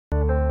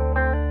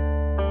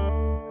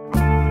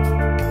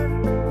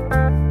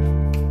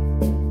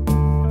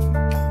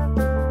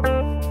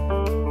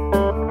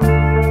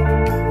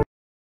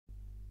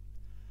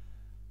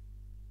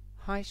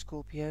Hi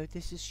Scorpio,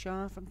 this is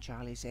Shah from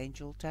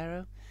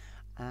CharliesAngelTarot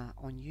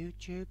on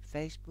YouTube,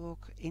 Facebook,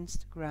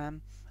 Instagram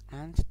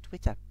and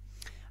Twitter.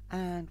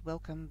 And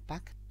welcome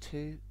back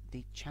to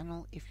the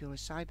channel if you're a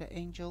cyber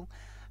angel,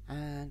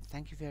 and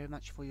thank you very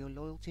much for your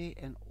loyalty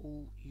and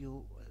all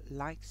your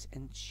likes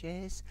and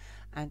shares.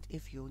 And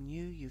if you're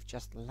new, you've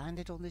just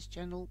landed on this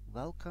channel,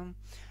 welcome,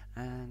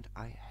 and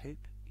I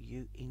hope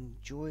you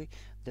enjoy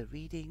the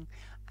reading,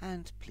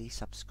 and please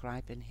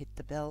subscribe and hit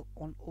the bell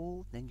on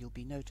all, then you'll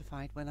be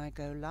notified when I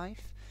go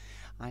live.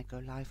 I go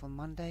live on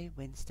Monday,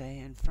 Wednesday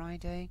and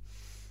Friday,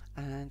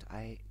 and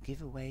I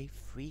give away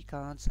free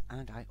cards,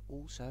 and I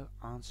also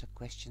answer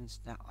questions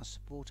that are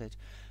supported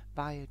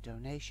by a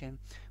donation,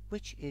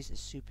 which is a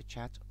super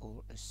chat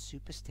or a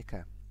super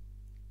sticker.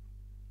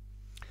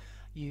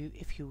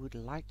 If you would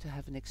like to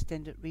have an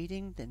extended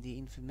reading, then the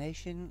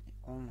information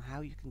on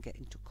how you can get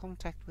into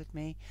contact with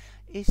me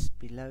is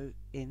below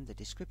in the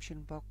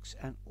description box,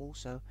 and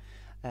also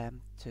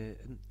to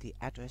the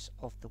address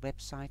of the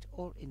website,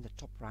 or in the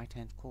top right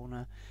hand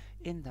corner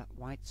in that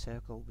white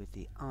circle with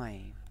the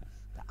I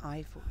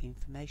for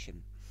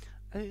information.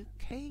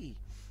 Okay,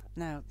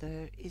 now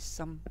there is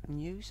some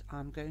news.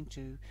 I'm going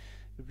to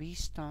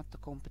restart the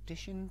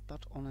competition,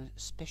 but on a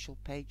special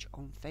page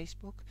on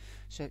Facebook.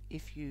 So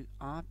if you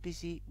are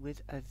busy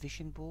with a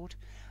vision board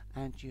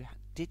and you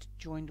did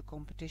join the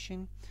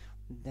competition,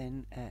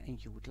 then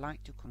and you would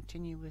like to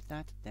continue with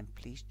that, then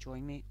please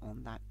join me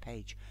on that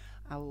page.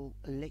 I will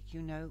let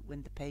you know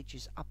when the page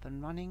is up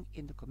and running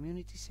in the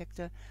community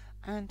sector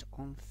and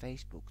on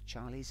Facebook,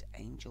 Charlie's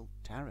Angel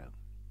Tarot.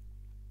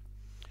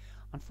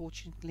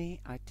 Unfortunately,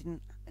 I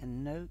didn't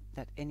know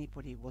that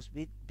anybody was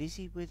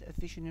busy with a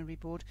visionary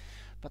board,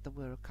 but there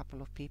were a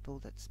couple of people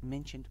that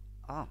mentioned,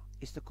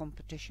 is the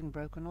competition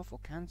broken off or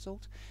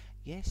cancelled?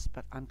 Yes,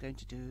 but I'm going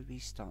to do a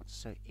restart.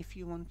 So if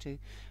you want to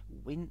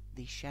win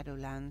the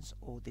Shadowlands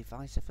or the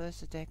vice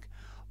versa deck,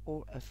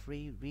 or a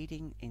free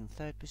reading in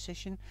third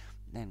position,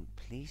 then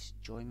please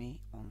join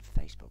me on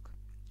Facebook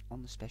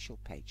on the special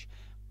page.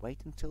 Wait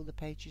until the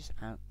page is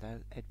out though,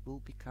 it will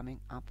be coming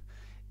up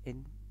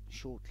in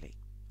shortly.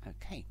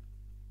 Okay,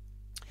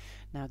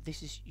 now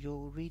this is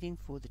your reading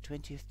for the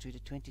 20th to the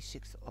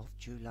 26th of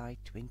July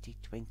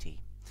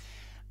 2020,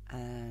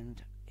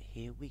 and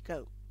here we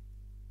go.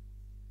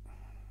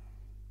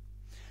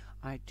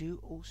 I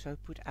do also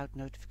put out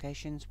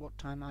notifications what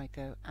time I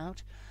go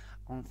out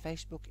on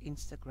Facebook,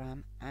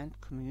 Instagram and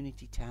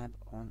community tab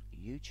on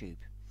YouTube.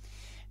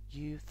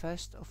 You,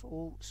 first of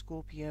all,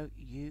 Scorpio,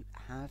 you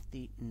have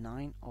the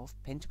Nine of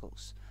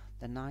Pentacles.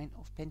 The Nine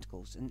of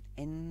Pentacles, an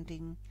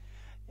ending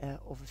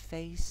of a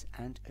phase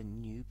and a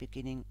new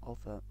beginning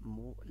of a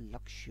more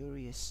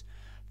luxurious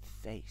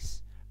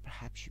phase.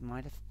 Perhaps you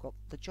might have got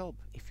the job.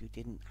 If you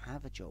didn't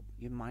have a job,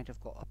 you might have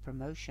got a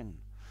promotion.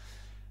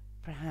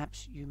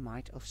 Perhaps you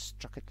might have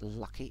struck it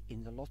lucky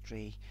in the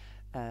lottery,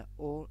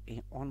 or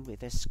on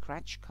with a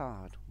scratch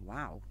card.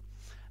 Wow.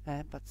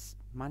 But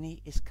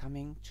money is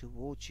coming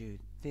towards you.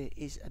 There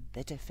is a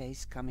better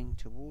phase coming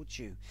towards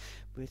you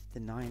with the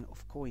Nine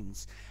of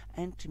Coins.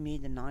 And to me,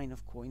 the Nine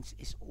of Coins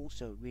is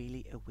also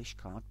really a wish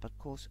card. But of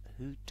course,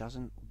 who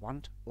doesn't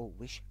want or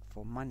wish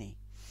for money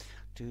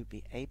to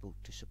be able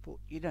to support?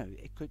 You know,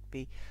 it could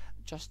be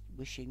just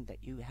wishing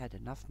that you had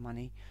enough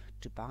money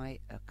to buy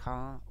a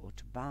car, or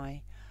to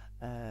buy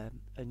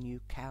a new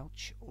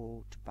couch,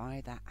 or to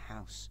buy that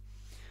house.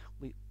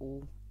 We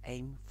all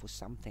aim for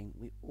something.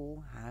 We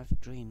all have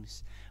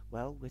dreams.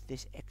 Well, with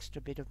this extra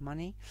bit of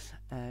money,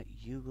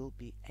 you will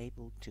be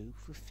able to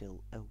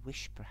fulfill a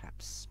wish,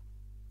 perhaps.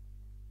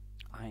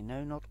 I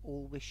know not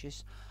all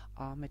wishes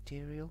are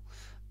material,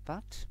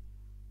 but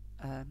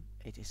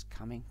it is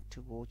coming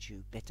towards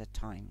you. Better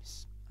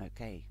times.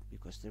 Okay,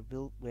 because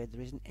where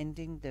there is an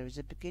ending, there is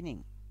a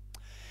beginning.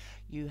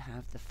 You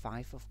have the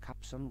Five of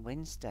Cups on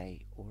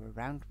Wednesday, or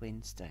around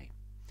Wednesday.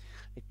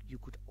 You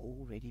could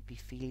already be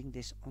feeling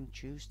this on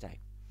Tuesday,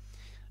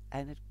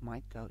 and it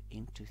might go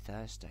into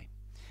Thursday.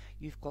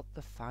 You've got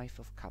the Five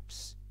of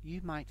Cups.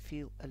 You might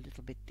feel a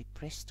little bit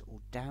depressed or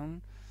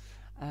down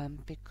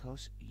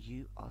because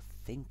you are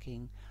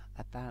thinking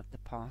about the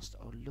past,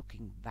 or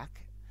looking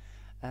back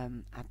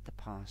at the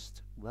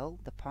past. Well,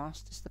 the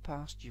past is the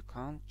past. You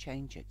can't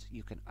change it.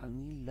 You can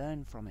only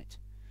learn from it.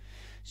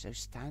 So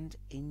stand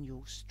in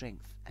your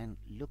strength and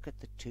look at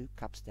the two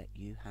cups that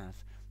you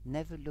have.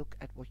 Never look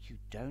at what you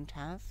don't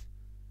have,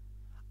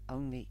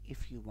 only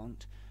if you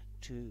want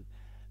to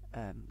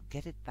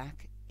get it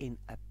back in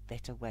a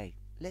better way.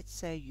 Let's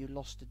say you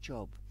lost a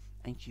job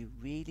and you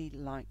really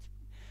liked,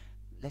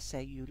 let's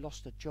say you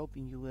lost a job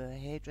and you were a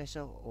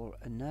hairdresser or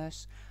a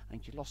nurse,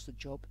 and you lost a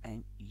job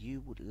and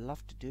you would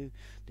love to do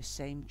the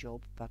same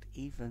job but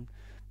even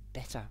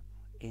better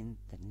in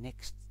the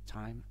next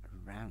time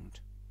around.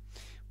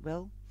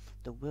 Well,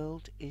 the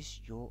world is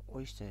your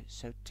oyster,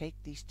 so take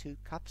these two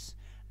cups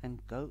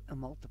and go and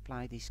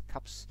multiply these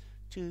cups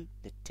to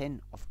the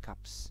 10 of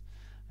Cups.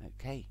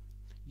 Okay,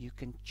 you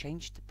can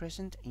change the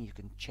present and you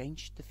can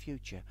change the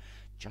future.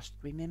 Just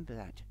remember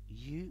that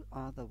you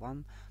are the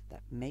one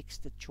that makes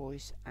the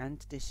choice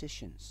and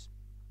decisions.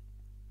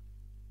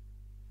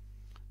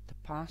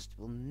 The past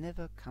will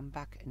never come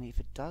back, and if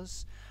it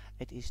does,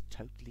 it is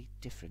totally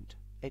different.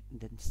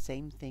 The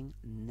same thing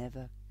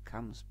never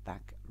comes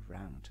back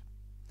round.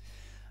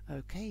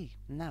 Okay,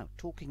 now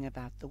talking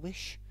about the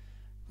wish,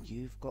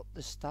 you've got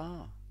the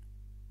star.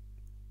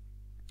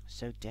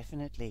 So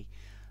definitely,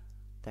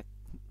 that,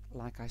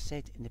 like I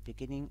said in the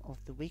beginning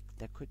of the week,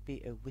 there could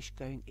be a wish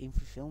going in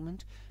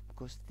fulfillment,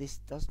 because this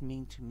does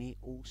mean to me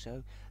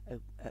also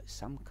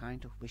some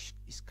kind of wish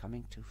is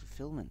coming to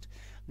fulfillment.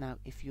 Now,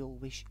 if your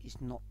wish is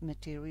not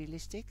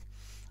materialistic,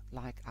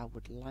 like I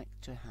would like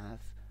to have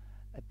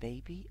a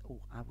baby, or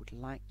I would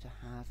like to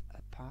have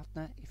a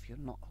partner, if you're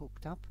not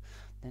hooked up,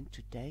 then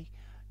today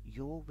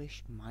your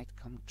wish might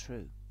come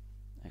true.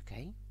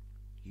 Okay?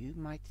 You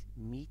might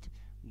meet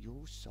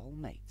your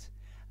soulmate,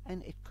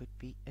 and it could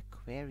be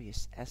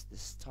Aquarius, as the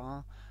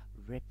star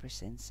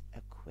represents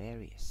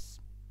Aquarius.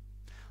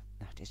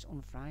 That is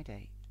on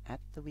Friday.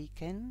 At the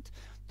weekend,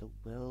 the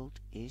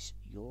world is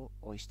your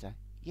oyster.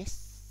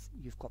 Yes,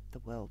 you've got the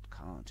world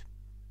card.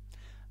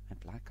 And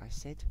like I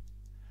said,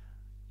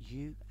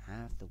 you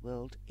have the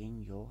world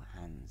in your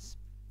hands.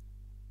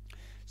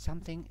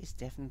 Something is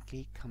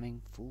definitely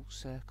coming full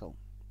circle.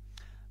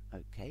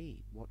 Okay,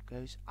 what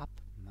goes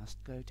up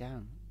must go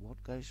down.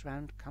 What goes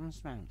round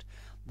comes round.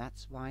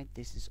 That's why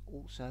this is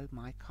also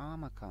my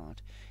karma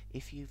card.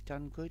 If you've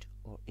done good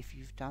or if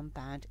you've done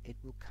bad, it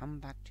will come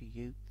back to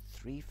you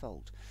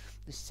threefold.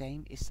 The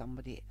same if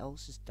somebody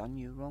else has done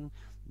you wrong,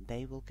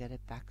 they will get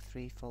it back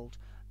threefold.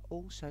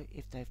 Also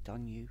if they've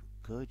done you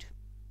good.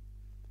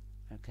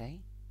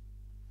 Okay?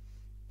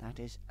 That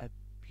is a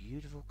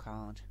beautiful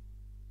card.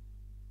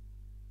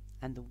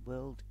 And the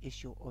world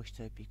is your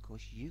oyster,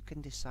 because you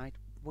can decide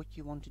what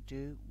you want to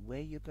do, where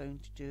you're going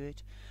to do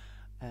it,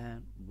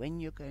 when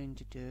you're going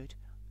to do it.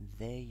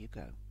 There you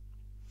go.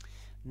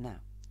 Now,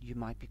 you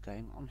might be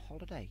going on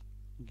holiday.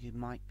 You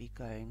might be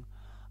going,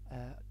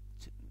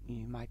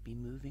 you might be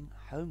moving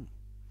home,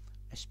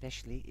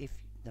 especially if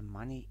the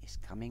money is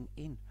coming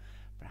in.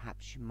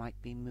 Perhaps you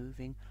might be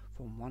moving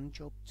from one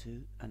job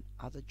to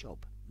another job.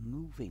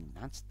 Moving,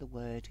 that's the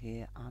word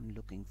here I'm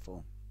looking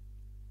for,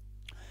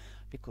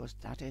 because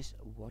that is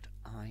what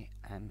I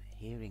am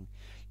hearing.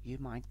 You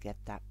might get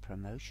that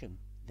promotion.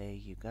 There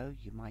you go.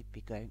 You might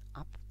be going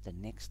up the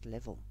next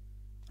level.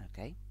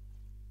 Okay?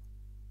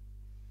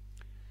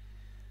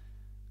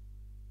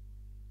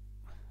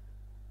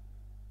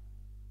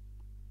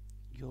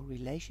 Your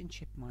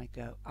relationship might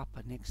go up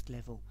a next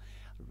level.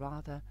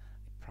 Rather,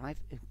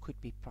 it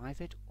could be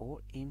private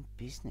or in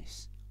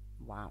business.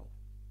 Wow.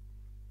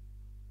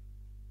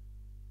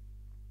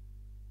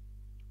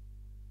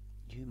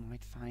 You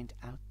might find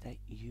out that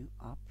you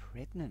are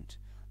pregnant.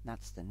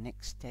 That's the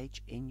next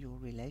stage in your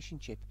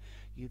relationship.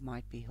 You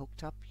might be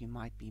hooked up, you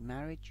might be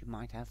married, you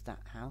might have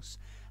that house,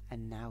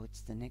 and now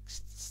it's the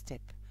next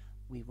step.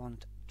 We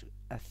want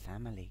a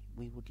family.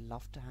 We would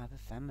love to have a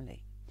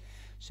family.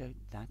 So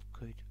that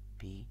could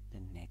be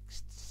the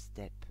next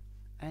step,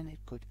 and it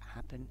could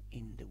happen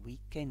in the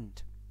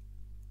weekend.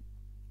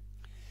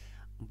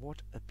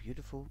 What a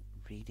beautiful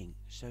reading.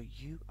 So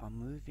you are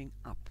moving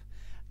up.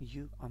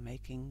 You are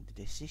making the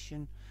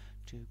decision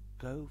to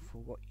go for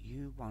what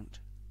you want,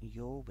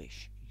 your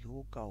wish,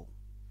 your goal,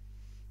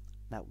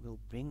 that will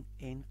bring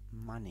in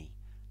money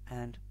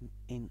and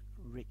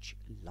enrich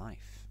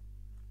life.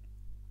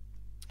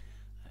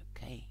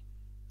 Okay,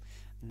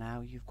 now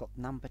you've got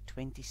number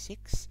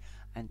 26,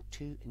 and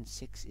 2 and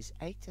 6 is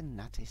 8, and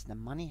that is the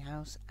money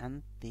house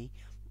and the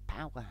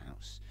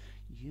powerhouse.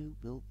 You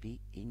will be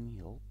in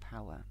your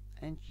power,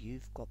 and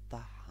you've got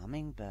the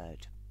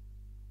hummingbird.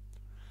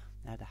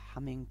 Now the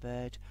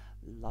hummingbird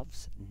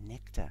loves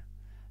nectar.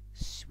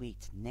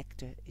 Sweet.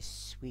 Nectar is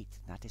sweet.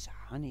 That is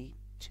honey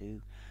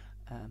to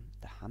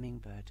the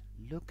hummingbird.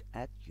 Look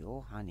at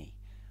your honey.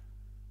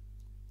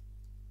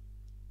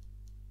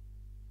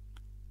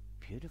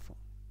 Beautiful.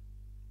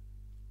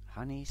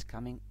 Honey is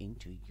coming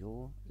into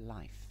your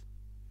life.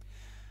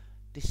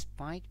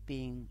 Despite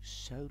being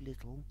so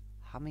little,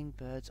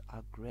 hummingbirds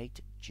are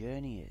great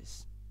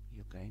journeyers.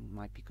 You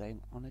might be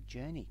going on a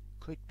journey.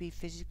 Could be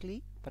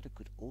physically, but it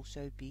could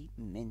also be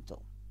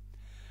mental.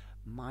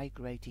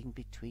 Migrating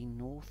between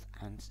North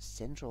and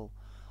Central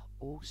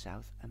or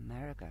South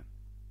America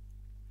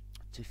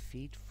to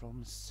feed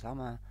from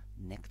summer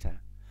nectar.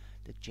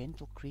 The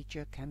gentle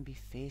creature can be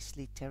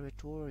fiercely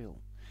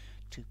territorial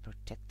to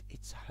protect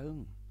its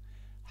home.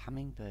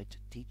 Hummingbird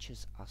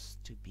teaches us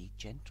to be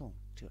gentle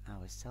to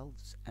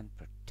ourselves and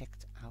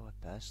protect our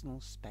personal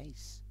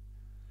space.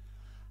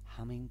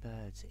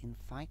 Hummingbirds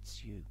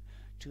invites you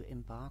to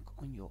embark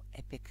on your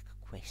epic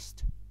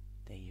quest.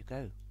 There you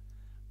go.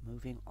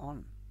 Moving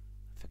on.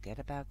 Forget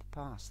about the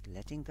past.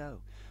 Letting go.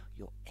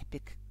 Your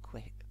epic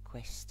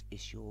quest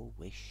is your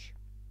wish.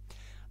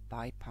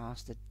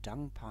 Bypass the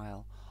dung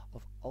pile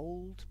of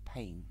old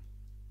pain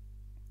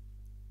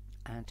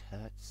and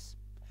hurts.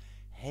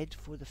 Head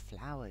for the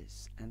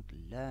flowers and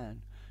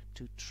learn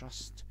to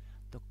trust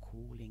the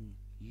calling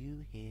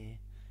you hear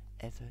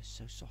ever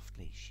so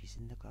softly. She's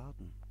in the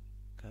garden.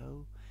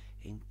 Go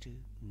into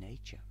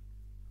nature.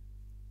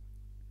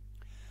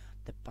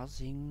 The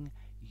buzzing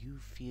you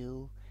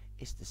feel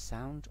is the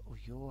sound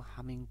of your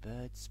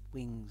hummingbird's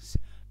wings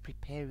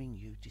preparing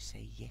you to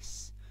say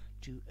yes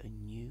to a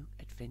new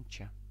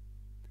adventure.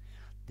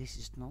 This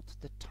is not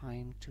the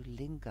time to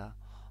linger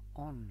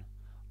on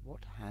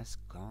what has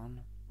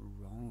gone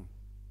wrong,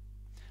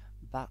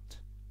 but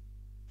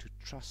to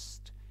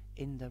trust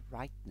in the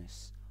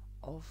rightness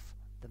of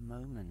the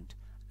moment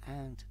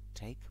and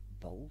take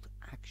bold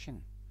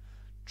action.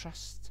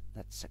 Trust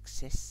that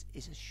success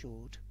is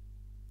assured,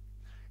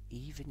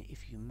 even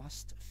if you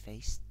must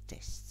face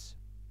tests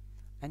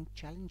and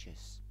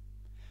challenges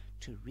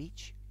to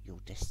reach your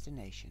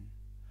destination.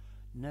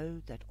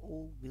 Know that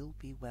all will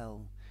be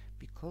well,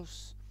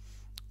 because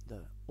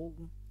the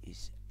all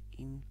is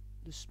in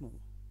the small.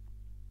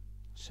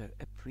 So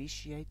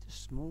appreciate the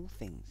small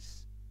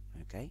things,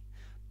 okay?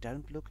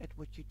 Don't look at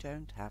what you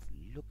don't have,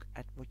 look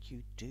at what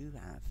you do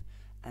have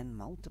and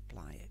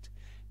multiply it.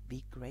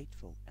 Be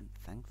grateful and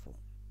thankful.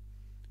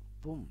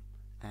 Boom.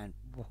 And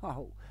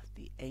wow,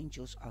 the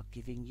angels are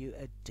giving you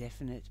a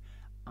definite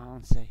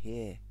answer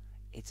here.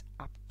 It's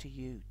up to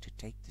you to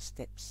take the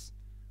steps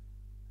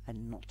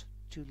and not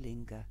to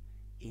linger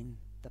in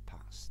the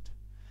past.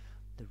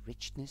 The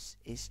richness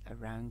is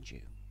around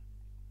you.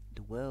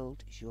 The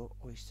world is your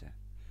oyster.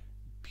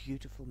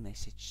 Beautiful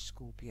message,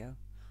 Scorpio.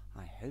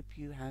 I hope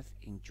you have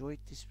enjoyed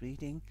this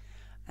reading,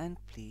 and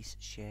please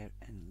share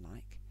and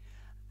like,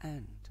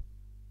 and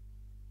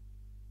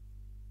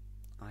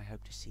I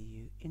hope to see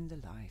you in the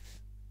live.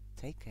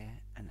 Take care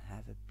and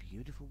have a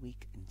beautiful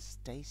week, and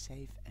stay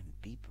safe and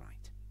be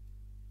bright.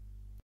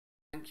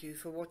 Thank you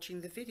for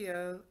watching the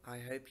video. I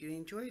hope you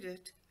enjoyed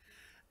it.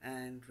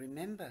 And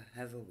remember,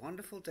 have a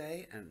wonderful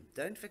day, and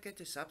don't forget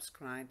to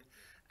subscribe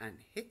and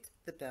hit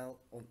the bell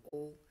on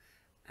all,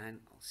 and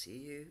I'll see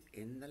you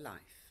in the live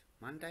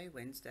Monday,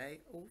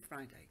 Wednesday or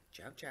Friday.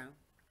 Ciao, ciao.